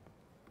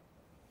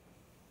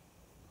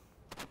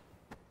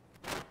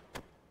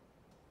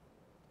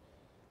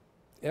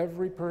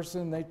 Every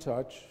person they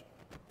touch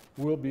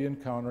will be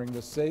encountering the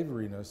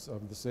savoriness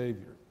of the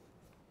Savior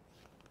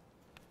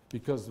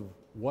because of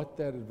what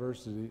that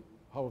adversity,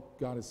 how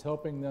God is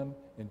helping them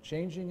and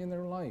changing in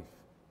their life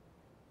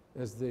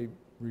as they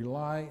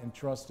rely and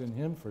trust in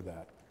him for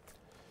that.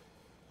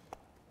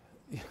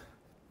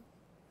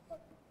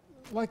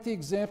 Like the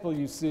example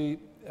you see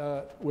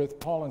with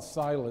Paul and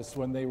Silas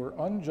when they were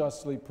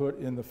unjustly put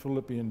in the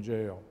Philippian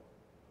jail.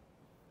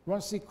 You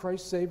want to see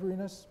Christ's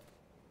savoriness?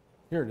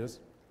 Here it is.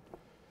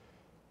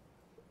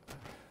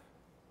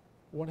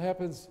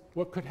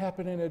 What could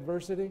happen in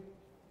adversity?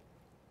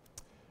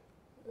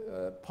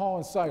 Paul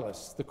and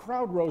Silas, the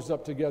crowd rose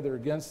up together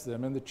against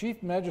them, and the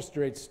chief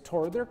magistrates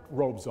tore their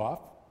robes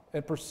off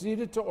and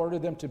proceeded to order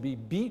them to be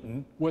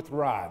beaten with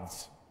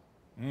rods.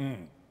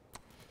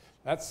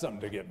 That's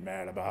something to get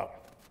mad about.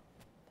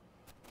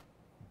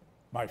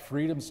 My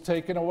freedom's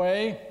taken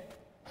away,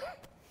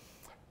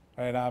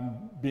 and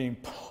I'm being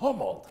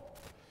pummeled.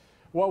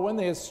 Well, when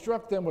they had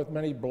struck them with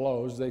many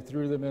blows, they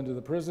threw them into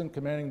the prison,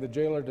 commanding the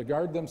jailer to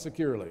guard them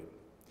securely.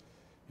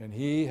 And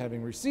he,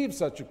 having received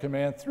such a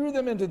command, threw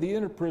them into the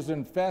inner prison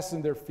and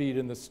fastened their feet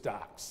in the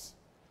stocks.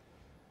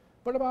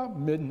 But about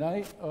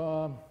midnight,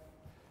 Paul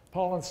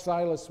and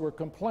Silas were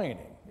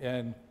complaining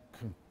and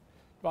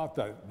about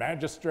the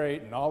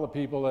magistrate and all the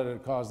people that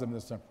had caused them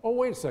this time. Oh,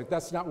 wait a sec,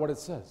 that's not what it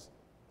says.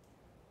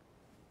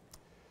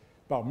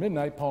 About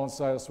midnight, Paul and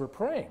Silas were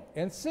praying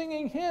and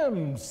singing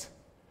hymns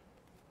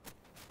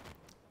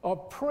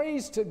of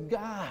praise to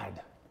God.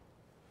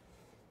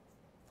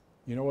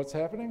 You know what's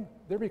happening?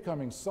 They're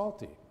becoming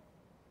salty.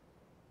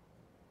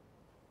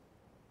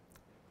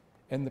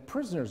 And the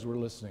prisoners were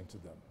listening to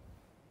them.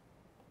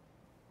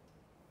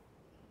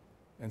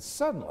 And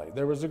suddenly,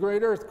 there was a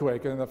great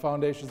earthquake, and the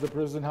foundations of the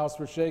prison house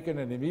were shaken,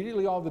 and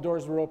immediately all the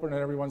doors were opened,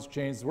 and everyone's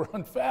chains were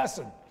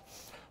unfastened.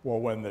 Well,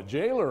 when the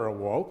jailer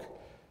awoke,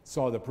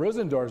 saw the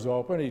prison doors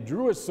open, he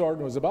drew his sword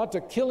and was about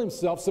to kill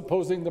himself,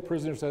 supposing the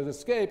prisoners had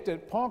escaped.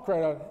 And Paul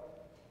cried out,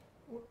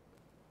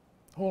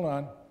 "Hold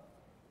on,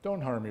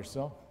 don't harm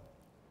yourself.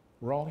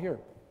 We're all here."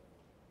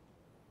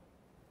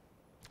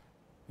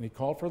 And he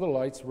called for the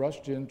lights,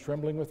 rushed in,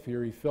 trembling with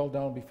fear. He fell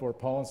down before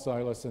Paul and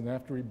Silas, and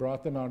after he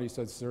brought them out, he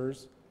said,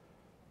 "Sirs,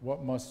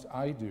 what must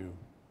I do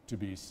to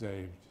be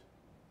saved?"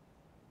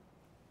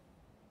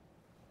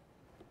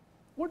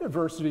 What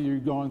adversity are you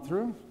going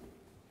through?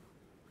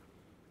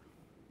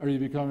 Are you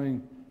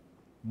becoming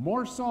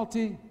more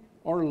salty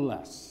or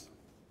less?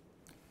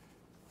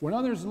 When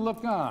others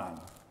look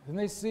on and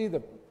they see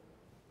the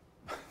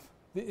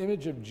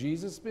image of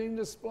Jesus being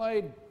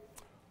displayed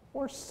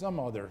or some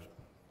other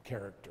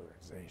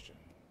characterization.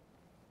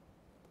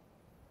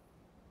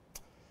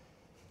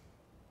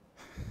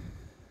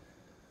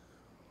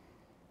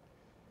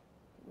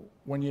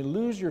 When you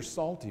lose your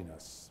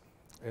saltiness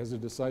as a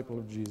disciple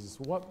of Jesus,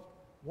 what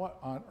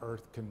on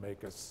earth can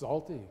make us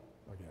salty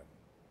again?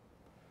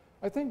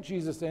 I think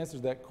Jesus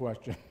answered that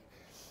question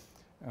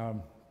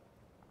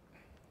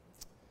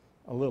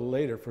a little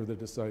later for the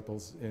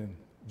disciples in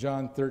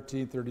John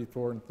 13,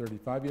 34, and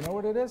 35. You know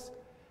what it is?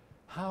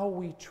 How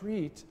we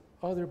treat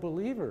other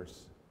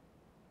believers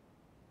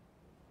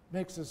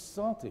makes us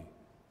salty.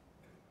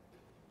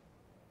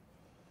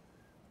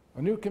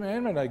 A new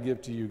commandment I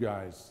give to you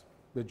guys,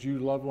 that you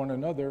love one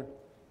another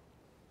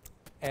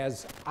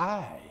as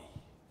I,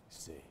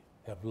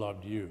 have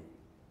loved you.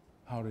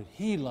 How did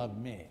he love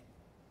me?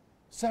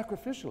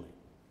 Sacrificially.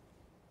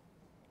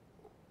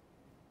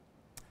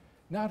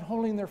 Not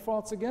holding their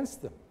faults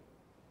against them.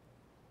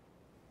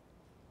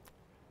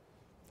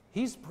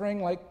 He's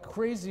praying like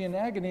crazy in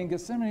agony in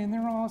Gethsemane, and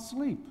they're all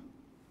asleep.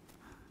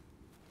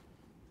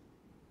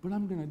 But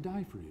I'm going to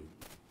die for you.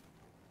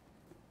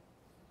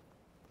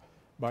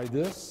 By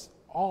this,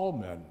 all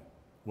men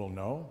will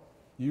know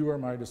you are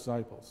my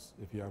disciples,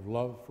 if you have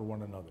love for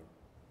one another.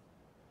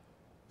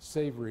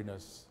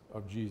 Savoriness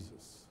of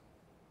Jesus.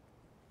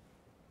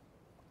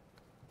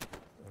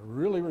 It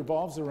really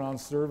revolves around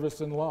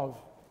service and love.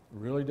 It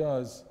really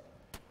does.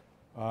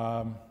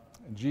 And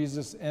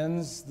Jesus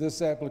ends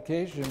this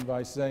application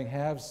by saying,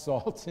 have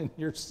salt in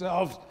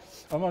yourselves,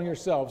 among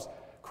yourselves.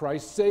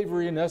 Christ's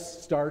savoriness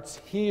starts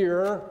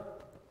here.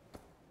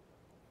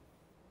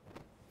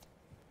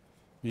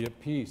 Be at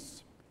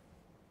peace.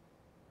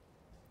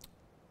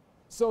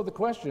 So the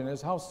question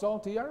is, how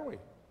salty are we?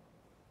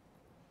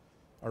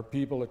 Are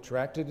people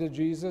attracted to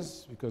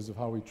Jesus because of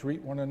how we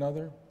treat one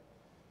another?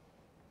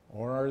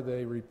 Or are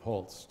they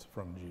repulsed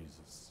from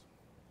Jesus?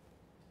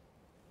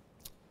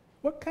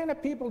 What kind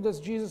of people does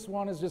Jesus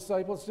want his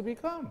disciples to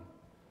become?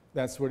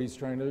 That's what he's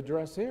trying to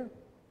address here.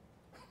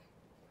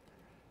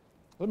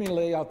 Let me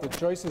lay out the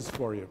choices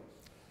for you.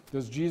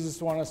 Does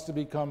Jesus want us to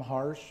become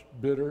harsh,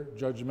 bitter,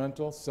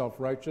 judgmental,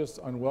 self-righteous,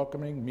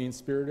 unwelcoming,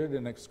 mean-spirited,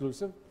 and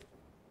exclusive?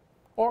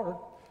 Or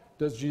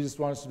does Jesus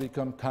want us to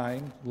become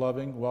kind,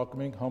 loving,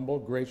 welcoming, humble,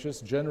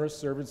 gracious, generous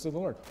servants of the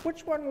Lord?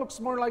 Which one looks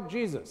more like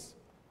Jesus?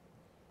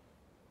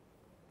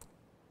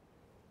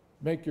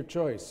 Make your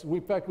choice.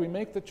 In fact, we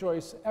make the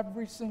choice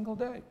every single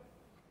day.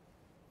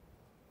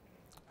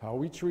 How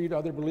we treat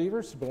other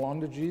believers who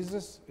belong to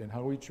Jesus and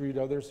how we treat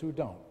others who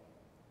don't.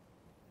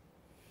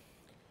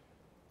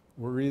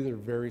 We're either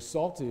very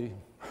salty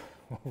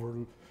or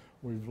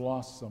we've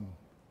lost some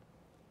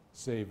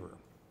savor.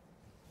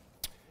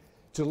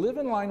 To live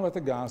in line with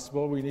the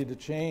gospel, we need to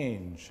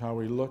change how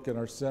we look at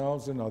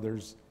ourselves and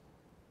others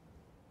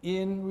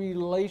in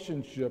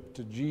relationship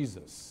to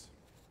Jesus.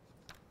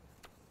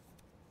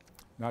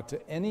 Not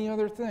to any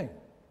other thing.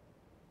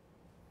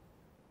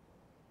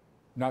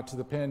 Not to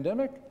the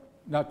pandemic,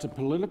 not to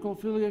political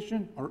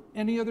affiliation, or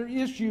any other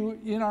issue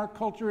in our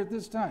culture at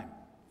this time.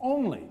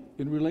 Only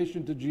in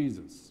relation to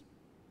Jesus.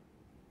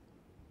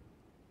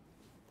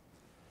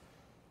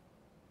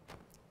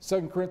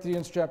 2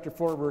 Corinthians chapter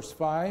 4, verse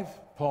 5,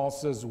 Paul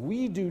says,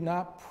 we do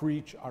not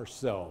preach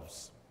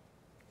ourselves,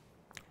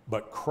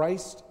 but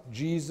Christ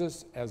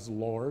Jesus as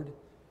Lord,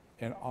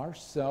 and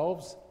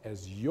ourselves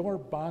as your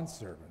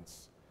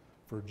bondservants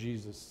for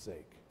Jesus'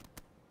 sake.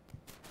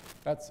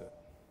 That's it.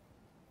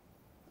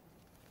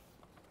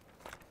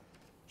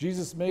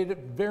 Jesus made it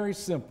very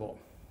simple.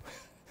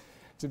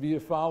 To be a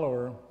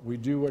follower, we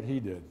do what he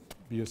did.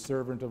 Be a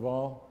servant of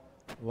all,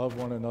 love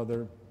one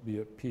another, be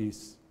at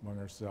peace among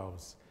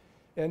ourselves.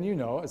 And you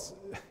know,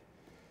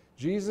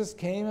 Jesus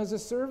came as a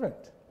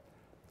servant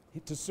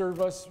to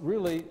serve us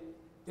really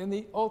in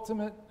the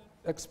ultimate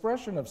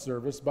expression of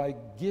service by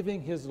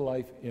giving his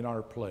life in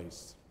our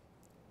place.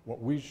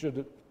 What we should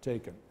have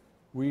taken,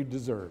 we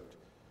deserved.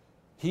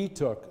 He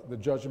took the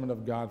judgment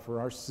of God for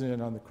our sin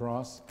on the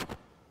cross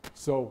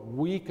so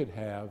we could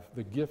have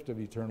the gift of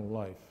eternal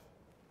life.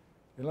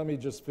 And let me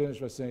just finish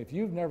by saying, if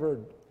you've never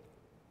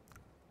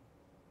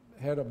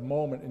had a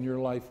moment in your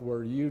life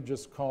where you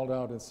just called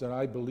out and said,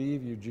 I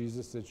believe you,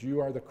 Jesus, that you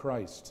are the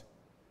Christ,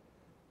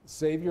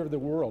 Savior of the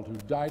world, who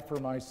died for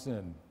my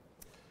sin.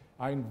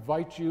 I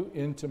invite you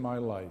into my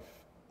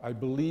life. I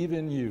believe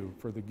in you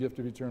for the gift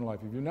of eternal life.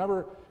 If you've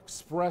never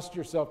expressed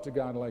yourself to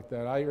God like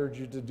that, I urge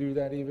you to do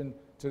that even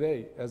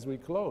today as we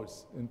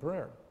close in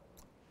prayer.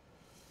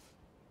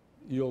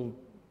 You'll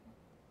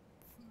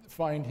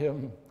find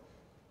him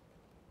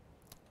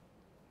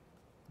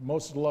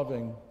most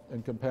loving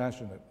and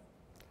compassionate,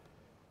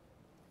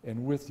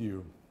 and with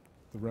you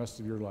the rest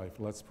of your life.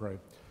 Let's pray.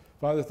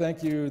 Father,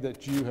 thank you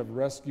that you have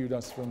rescued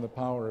us from the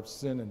power of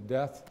sin and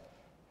death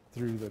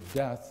through the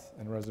death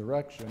and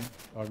resurrection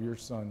of your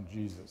Son,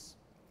 Jesus.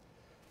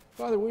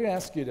 Father, we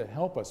ask you to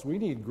help us. We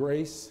need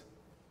grace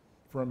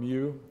from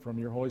you, from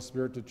your Holy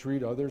Spirit, to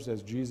treat others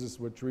as Jesus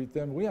would treat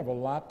them. We have a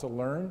lot to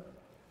learn.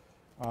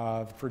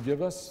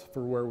 Forgive us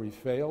for where we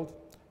failed.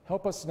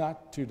 Help us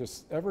not to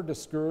ever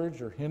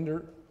discourage or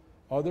hinder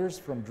others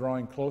from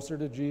drawing closer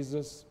to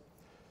Jesus.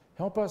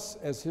 Help us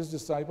as his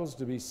disciples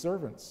to be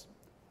servants,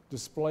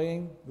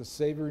 displaying the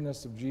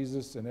savoriness of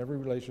Jesus in every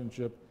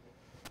relationship,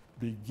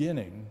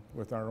 beginning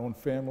with our own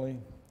family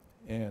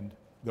and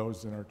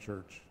those in our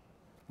church.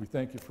 We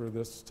thank you for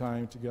this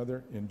time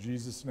together. In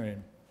Jesus'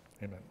 name,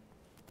 amen.